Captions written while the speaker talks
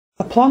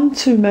planned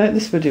to make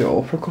this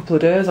video for a couple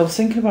of days. I was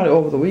thinking about it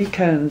over the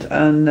weekend,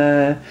 and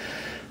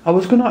I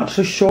was going to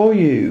actually show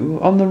you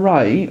on the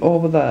right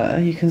over there.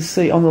 You can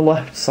see on the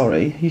left,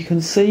 sorry, you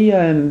can see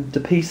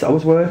the piece that I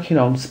was working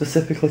on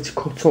specifically to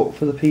cut up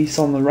for the piece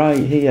on the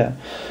right here.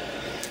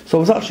 So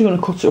I was actually going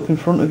to cut it up in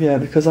front of you,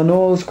 because I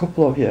know there's a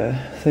couple of you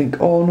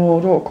think, oh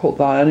no, don't cut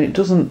that, and it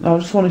doesn't. I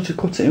just wanted to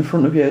cut it in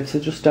front of you to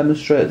just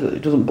demonstrate that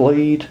it doesn't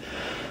bleed.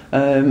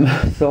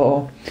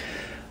 So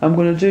I'm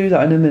going to do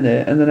that in a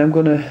minute, and then I'm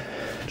going to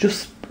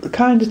just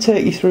kind of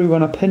take you through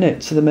when I pin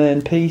it to the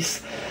main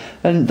piece,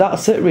 and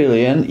that's it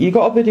really. And you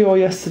got a video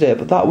yesterday,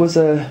 but that was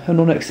an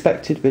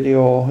unexpected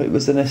video. It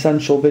was an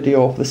essential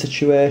video for the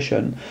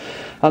situation,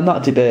 and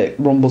that debate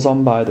rumbles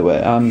on, by the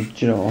way.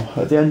 And you know,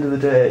 at the end of the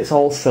day, it's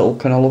all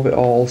silk, and I love it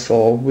all.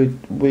 So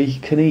we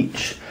can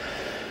each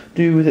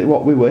do with it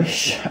what we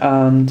wish,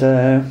 and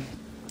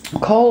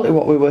call it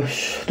what we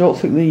wish. I don't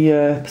think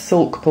the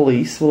silk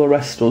police will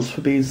arrest us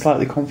for being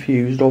slightly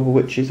confused over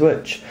which is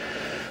which.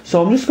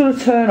 So I'm just going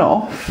to turn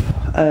off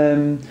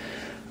and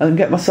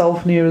get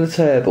myself nearer the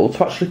table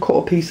to actually cut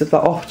a piece of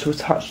that off to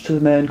attach to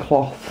the main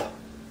cloth.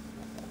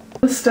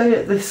 I'm going to stay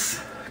at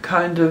this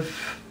kind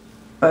of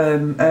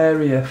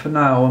area for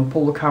now and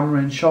pull the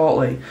camera in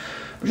shortly.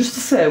 But just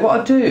to say, what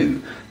I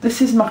do,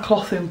 this is my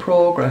cloth in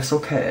progress,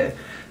 okay?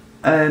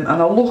 And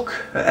I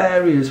look at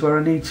areas where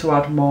I need to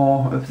add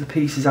more of the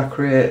pieces I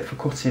create for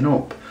cutting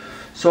up.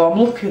 So I'm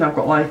looking, I've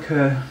got like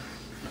a,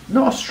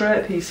 not a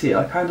straight piece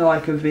here, kind of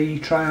like a V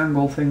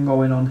triangle thing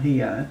going on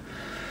here.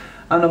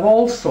 And I've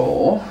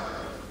also,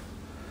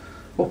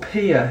 up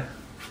here,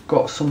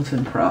 got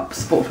something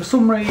perhaps, but for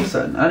some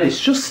reason, and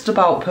it's just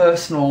about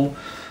personal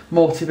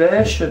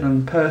motivation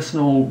and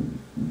personal,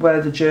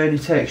 where the journey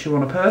takes you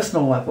on a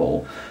personal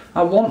level,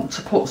 I want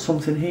to put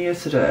something here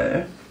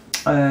today.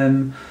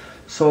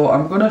 So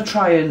I'm going to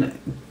try and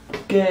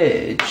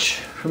gauge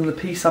from the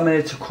piece I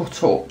made to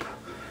cut up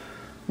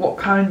what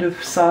kind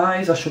of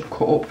size I should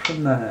cut up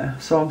from there.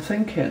 So I'm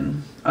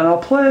thinking, and I'll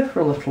play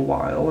for a little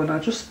while, and I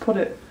just put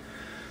it,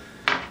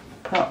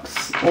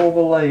 perhaps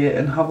overlay it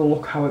and have a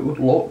look how it would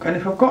look. And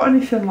if I've got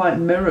anything like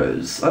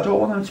mirrors, I don't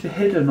want them to be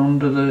hidden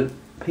under the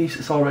piece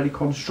that's already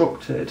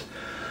constructed.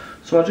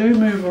 So I do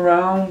move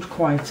around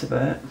quite a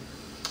bit,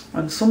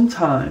 and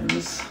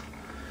sometimes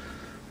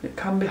it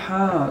can be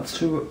hard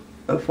to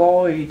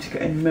avoid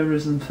getting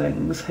mirrors and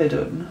things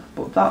hidden,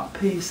 but that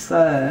piece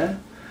there,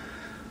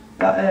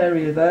 that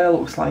area there,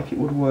 looks like it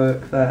would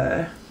work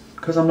there,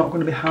 because I'm not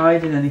going to be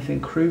hiding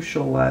anything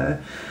crucial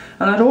there.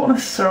 And I don't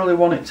necessarily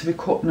want it to be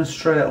cut in a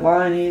straight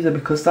line either,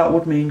 because that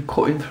would mean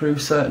cutting through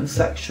certain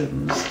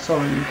sections.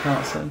 Sorry, you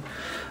can't see.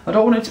 I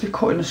don't want it to be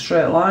cut in a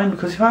straight line,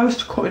 because if I was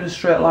to cut in a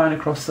straight line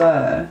across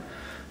there,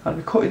 I'd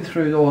be cutting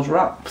through those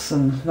wraps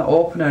and that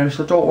open area,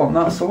 so I don't want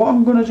that. So what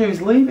I'm going to do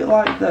is leave it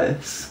like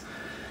this,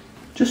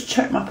 just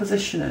check my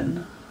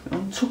positioning,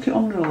 and tuck it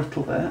under a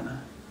little bit,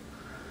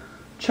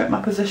 check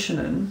my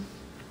positioning,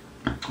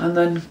 and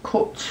then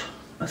cut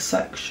a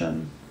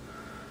section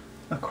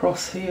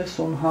across here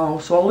somehow.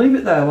 So I'll leave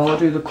it there while I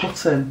do the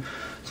cutting.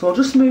 So I'll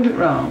just move it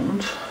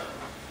round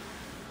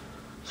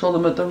so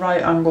I'm at the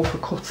right angle for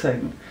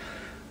cutting,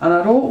 and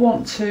I don't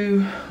want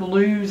to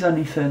lose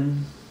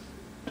anything,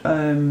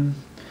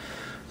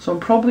 so I'm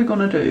probably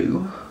going to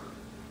do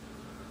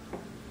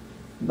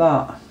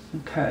that,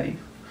 okay?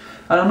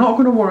 And I'm not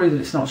going to worry that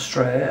it's not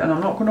straight, and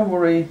I'm not going to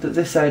worry that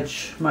this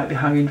edge might be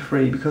hanging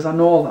free, because I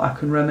know that I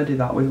can remedy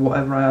that with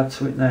whatever I add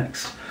to it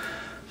next.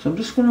 So I'm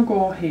just going to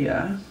go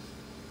here.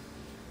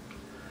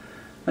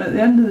 And at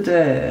the end of the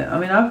day, I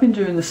mean, I've been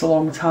doing this a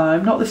long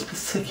time, not this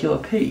particular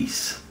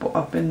piece, but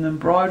I've been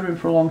embroidering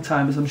for a long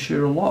time, as I'm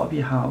sure a lot of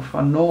you have.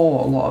 I know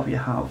a lot of you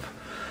have.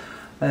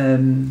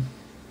 And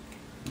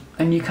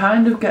you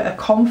kind of get a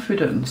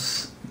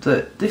confidence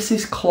that this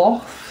is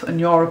cloth and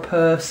you're a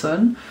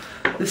person.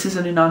 This is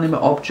an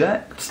inanimate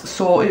object,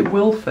 so it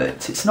will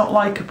fit. It's not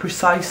like a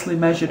precisely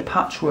measured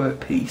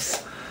patchwork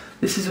piece.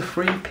 This is a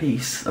free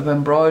piece of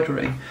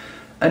embroidery,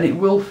 and it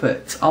will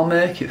fit. I'll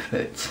make it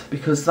fit,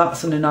 because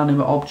that's an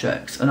inanimate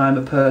object and I'm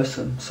a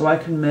person, so I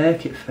can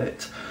make it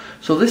fit.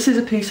 So this is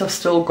a piece I've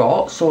still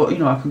got, so you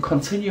know, I can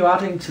continue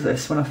adding to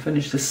this when I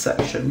finish this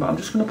section, but I'm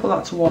just going to put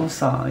that to one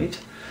side.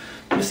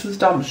 This was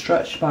damp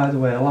stretched, by the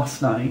way,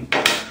 last night.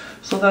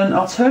 So then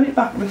I'll turn it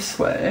back this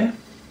way,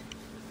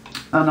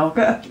 and I'll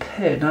get a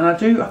pin, and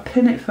I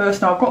pin it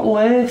first. Now I've got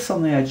lace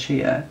on the edge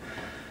here,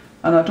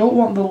 and I don't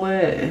want the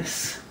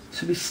lace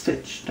to be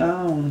stitched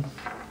down.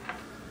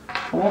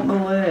 I want the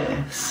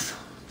lace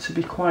to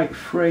be quite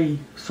free,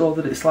 so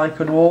that it's like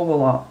an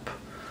overlap.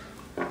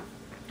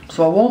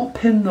 So I won't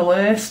pin the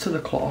lace to the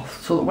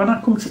cloth, so that when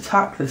I come to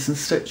tack this and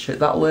stitch it,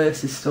 that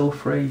lace is still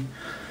free.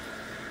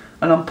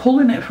 And I'm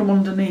pulling it from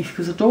underneath,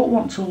 because I don't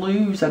want to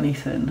lose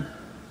anything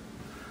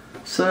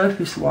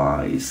surface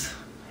wise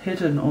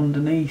hidden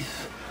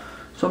underneath.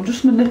 So I'm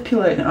just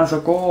manipulating it as I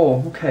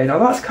go. Okay, now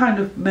that's kind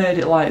of made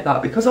it like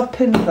that, because I've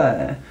pinned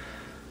there,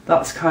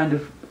 that's kind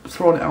of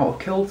thrown it out of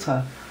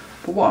kilter.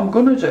 But what I'm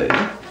going to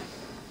do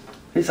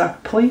is I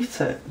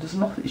pleat it. There's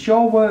nothing, it's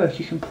your work,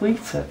 you can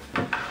pleat it.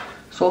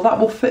 So that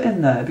will fit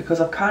in there because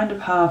I've kind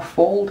of half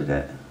folded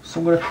it. So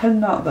I'm going to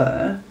pin that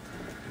there,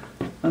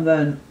 and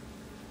then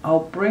I'll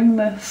bring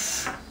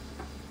this,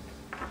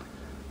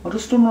 I'll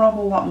just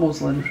unravel that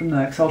muslin from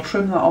there because I'll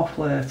trim that off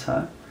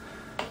later.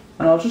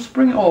 And I'll just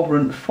bring it over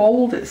and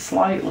fold it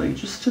slightly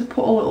just to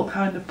put a little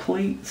kind of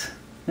pleat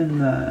in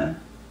there.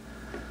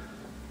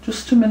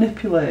 Just to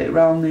manipulate it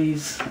around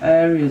these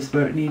areas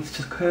where it needs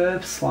to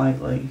curve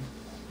slightly.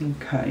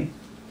 Okay.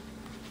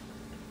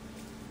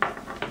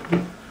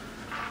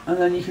 And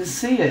then you can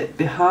see it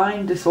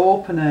behind this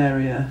open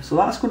area. So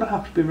that's going to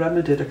have to be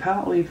remedied. I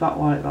can't leave that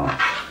like that.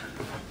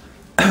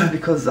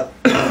 Because that,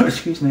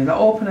 excuse me, that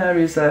open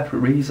area is there for a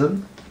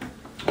reason.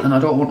 And I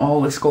don't want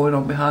all this going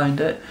on behind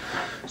it.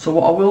 So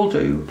what I will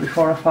do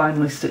before I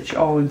finally stitch it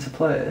all into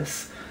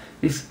place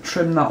is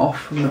trim that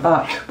off from the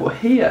back. But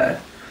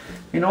here,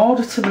 in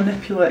order to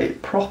manipulate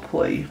it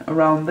properly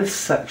around this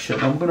section,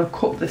 I'm going to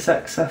cut this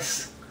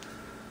excess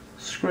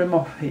scrim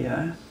off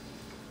here.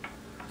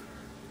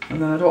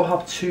 And then I don't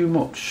have too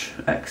much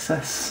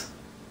excess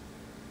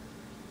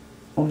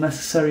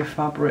unnecessary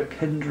fabric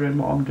hindering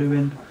what I'm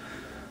doing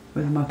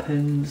with my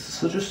pins.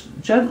 So just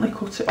gently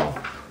cut it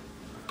off.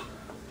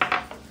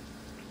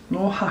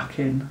 No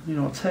hacking, you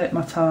know, take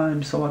my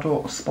time so I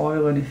don't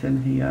spoil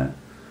anything here.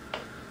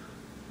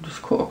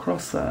 Just cut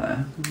across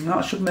there. And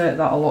that should make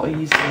that a lot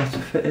easier to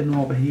fit in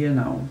over here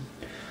now.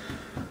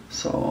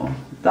 So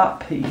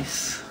that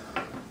piece,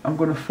 I'm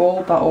going to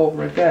fold that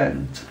over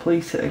again to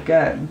pleat it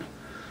again.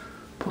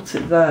 Put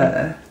it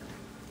there.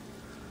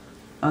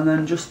 And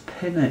then just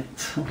pin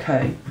it,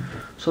 okay?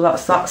 So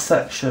that's that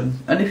section.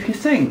 And if you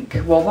think,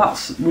 well,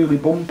 that's really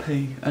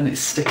bumpy and it's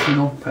sticking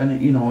up and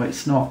it, you know,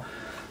 it's not,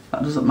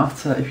 that doesn't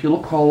matter. If you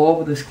look all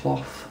over this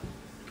cloth,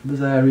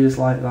 there's areas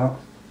like that.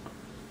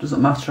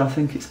 Doesn't matter, I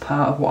think it's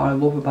part of what I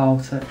love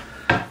about it.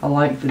 I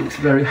like that it's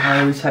very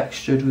highly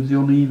textured with the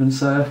uneven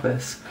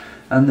surface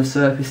and the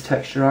surface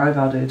texture I've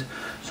added.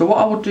 So what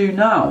I would do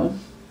now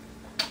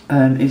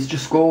is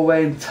just go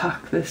away and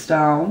tack this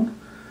down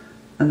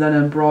and then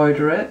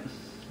embroider it.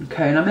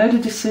 Okay, and I made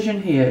a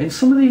decision here. In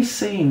some of these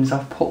seams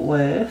I've put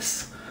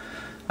lace,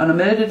 and I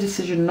made a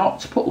decision not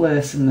to put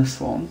lace in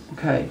this one,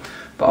 okay,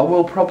 but I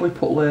will probably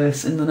put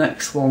lace in the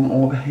next one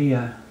over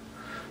here.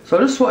 So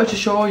I just wanted to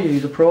show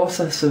you the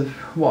process of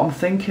what I'm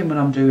thinking when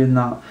I'm doing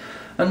that.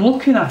 And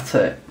looking at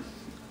it,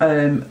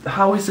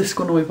 how is this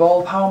going to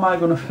evolve? How am I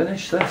going to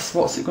finish this?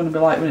 What's it going to be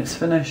like when it's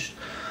finished?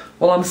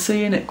 Well, I'm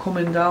seeing it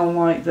coming down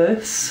like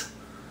this.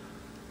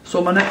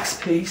 So my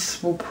next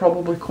piece will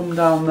probably come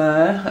down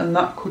there, and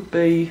that could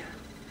be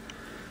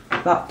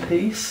that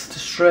piece to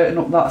straighten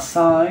up that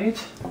side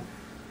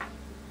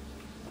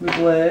with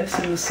lace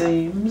in the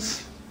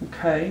seams.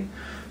 Okay,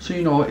 so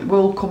you know it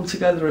will come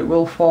together, it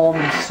will form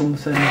into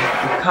something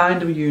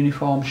kind of a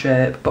uniform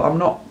shape, but I'm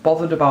not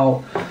bothered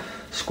about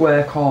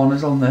square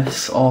corners on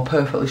this or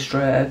perfectly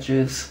straight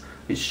edges.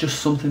 It's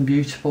just something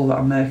beautiful that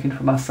I'm making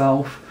for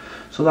myself.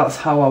 So that's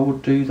how I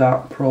would do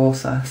that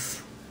process.